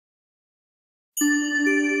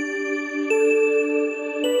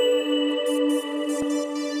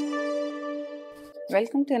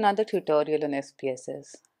Welcome to another tutorial on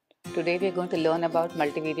SPSS. Today we are going to learn about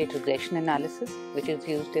multivariate regression analysis, which is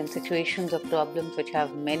used in situations of problems which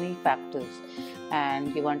have many factors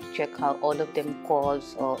and we want to check how all of them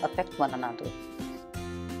cause or affect one another.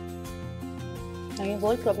 Now you've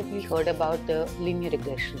all probably heard about the linear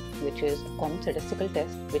regression, which is a common statistical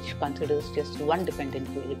test which considers just one dependent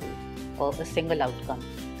variable or a single outcome.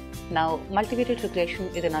 Now, multivariate regression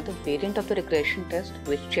is another variant of the regression test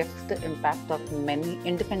which checks the impact of many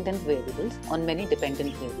independent variables on many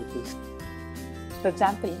dependent variables. For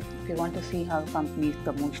example, if you want to see how a company's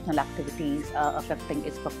promotional activities are affecting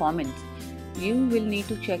its performance, you will need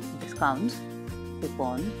to check discounts,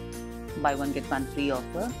 coupon, buy one get one free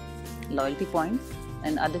offer, loyalty points,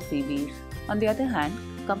 and other freebies. On the other hand,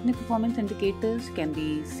 company performance indicators can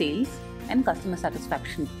be sales and customer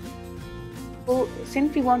satisfaction. So,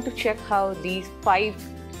 since we want to check how these 5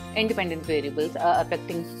 independent variables are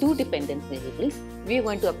affecting 2 dependent variables, we are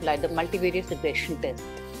going to apply the multivariate regression test.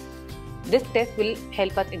 This test will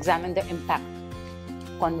help us examine the impact.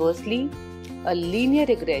 Conversely, a linear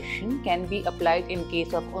regression can be applied in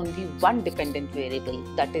case of only one dependent variable,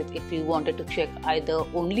 that is, if you wanted to check either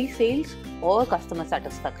only sales or customer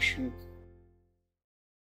satisfaction.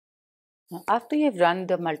 After you have run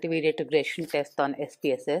the multivariate regression test on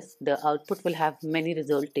SPSS, the output will have many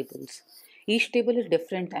result tables. Each table is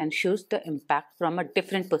different and shows the impact from a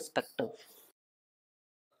different perspective.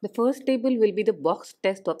 The first table will be the box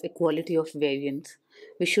test of equality of variance,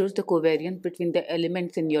 which shows the covariance between the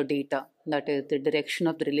elements in your data, that is, the direction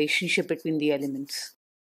of the relationship between the elements.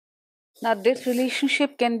 Now, this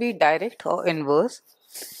relationship can be direct or inverse.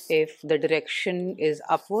 If the direction is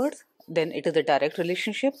upwards, then it is a direct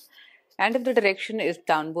relationship. And if the direction is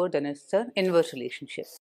downward, then it's an inverse relationship.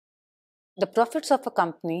 The profits of a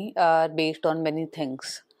company are based on many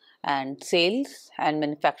things, and sales and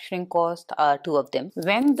manufacturing cost are 2 of them.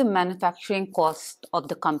 When the manufacturing cost of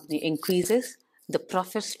the company increases, the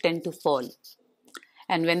profits tend to fall.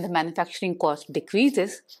 And when the manufacturing cost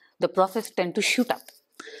decreases, the profits tend to shoot up.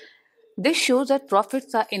 This shows that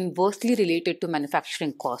profits are inversely related to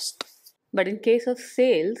manufacturing cost. But in case of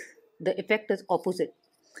sales, the effect is opposite.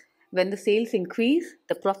 When the sales increase,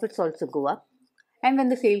 the profits also go up, and when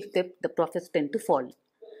the sales dip, the profits tend to fall.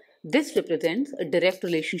 This represents a direct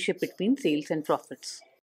relationship between sales and profits.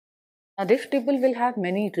 Now, this table will have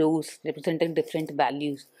many rows representing different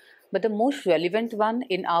values, but the most relevant one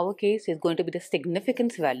in our case is going to be the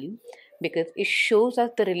significance value because it shows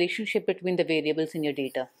us the relationship between the variables in your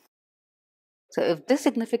data. So, if this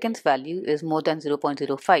significance value is more than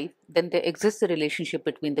 0.05, then there exists a relationship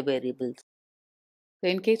between the variables. So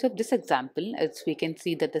in case of this example, as we can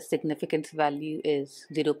see that the significance value is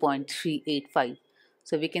 0.385.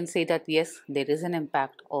 So we can say that yes, there is an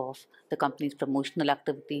impact of the company's promotional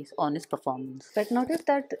activities on its performance. But notice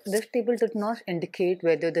that this table does not indicate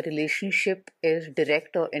whether the relationship is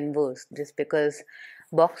direct or inverse, just because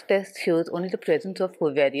box test shows only the presence of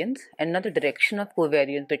covariance and not the direction of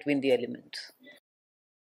covariance between the elements.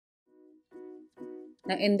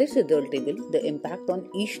 Now, in this result table, the impact on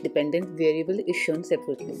each dependent variable is shown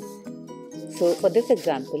separately. So, for this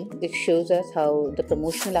example, it shows us how the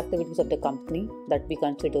promotional activities of the company that we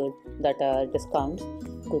considered, that are discounts,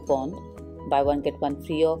 coupons, buy one get one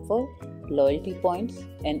free offer, loyalty points,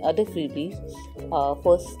 and other freebies, are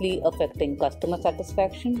firstly affecting customer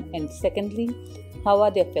satisfaction, and secondly, how are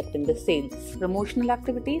they affecting the sales. Promotional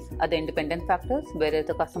activities are the independent factors, whereas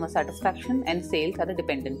the customer satisfaction and sales are the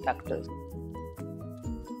dependent factors.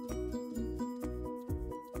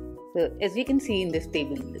 So, as we can see in this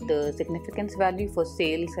table, the significance value for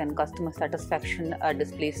sales and customer satisfaction are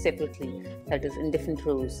displayed separately, that is, in different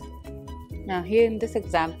rows. Now, here in this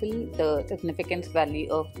example, the significance value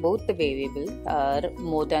of both the variables are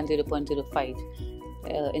more than 0.05.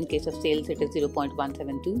 In case of sales, it is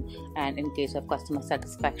 0.172, and in case of customer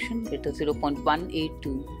satisfaction, it is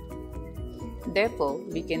 0.182. Therefore,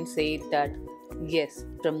 we can say that yes,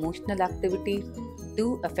 promotional activities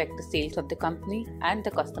do affect the sales of the company and the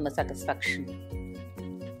customer satisfaction.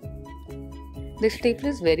 This table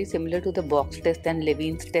is very similar to the box test and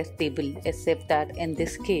Levene's test table, except that in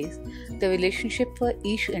this case, the relationship for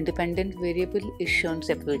each independent variable is shown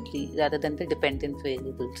separately rather than the dependent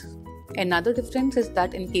variables. Another difference is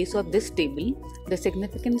that in case of this table, the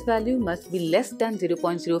significance value must be less than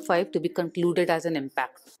 0.05 to be concluded as an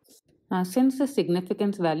impact. Since the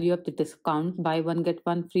significance value of the discount, buy one get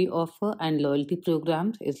one free offer, and loyalty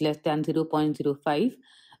programs is less than 0.05,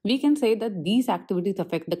 we can say that these activities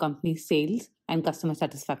affect the company's sales and customer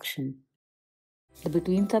satisfaction. The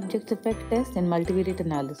between subjects effect test in multivariate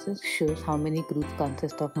analysis shows how many groups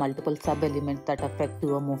consist of multiple sub-elements that affect 2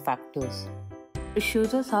 or more factors. It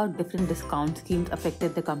shows us how different discount schemes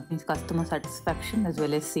affected the company's customer satisfaction as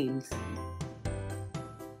well as sales.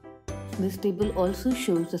 This table also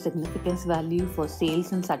shows the significance value for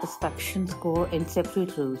sales and satisfaction score in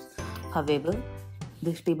separate rows. However,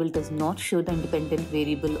 this table does not show the independent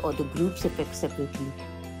variable or the group's effect separately.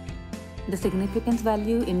 The significance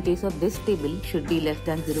value in case of this table should be less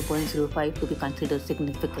than 0.05 to be considered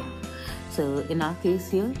significant. So in our case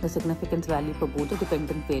here, the significance value for both the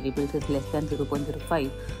dependent variables is less than 0.05.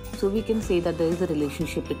 So we can say that there is a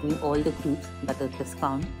relationship between all the groups, that is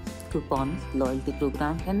discount, coupons, loyalty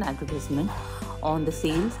programs and advertisement, on the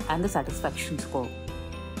sales and the satisfaction score.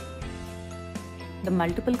 The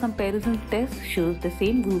multiple comparison test shows the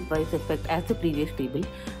same group-wise effect as the previous table,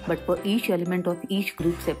 but for each element of each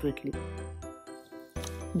group separately.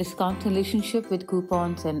 Discount relationship with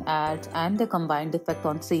coupons and ads and the combined effect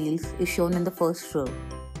on sales is shown in the first row.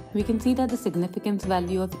 We can see that the significance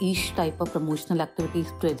value of each type of promotional activity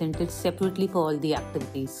is presented separately for all the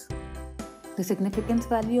activities. The significance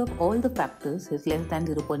value of all the factors is less than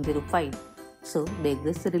 0.05. So, there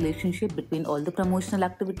exists a relationship between all the promotional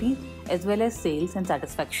activities as well as sales and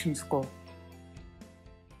satisfaction score.